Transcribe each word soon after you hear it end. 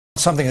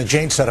Something that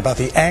Jane said about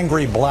the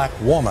angry black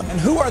woman. And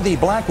who are the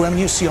black women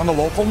you see on the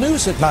local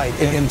news at night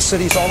in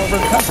cities all over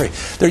the country?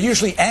 They're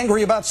usually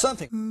angry about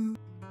something.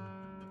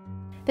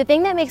 The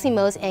thing that makes me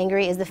most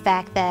angry is the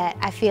fact that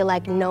I feel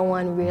like no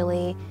one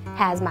really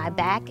has my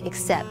back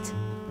except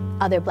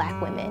other black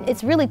women.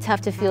 It's really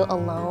tough to feel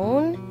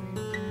alone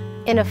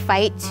in a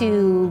fight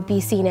to be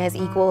seen as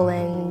equal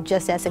and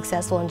just as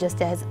successful and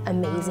just as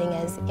amazing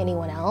as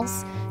anyone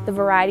else. The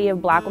variety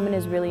of black women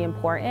is really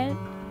important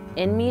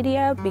in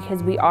media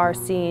because we are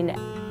seen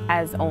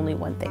as only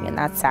one thing, and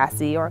that's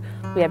sassy, or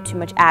we have too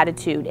much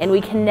attitude, and we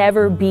can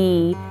never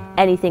be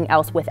anything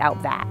else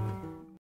without that.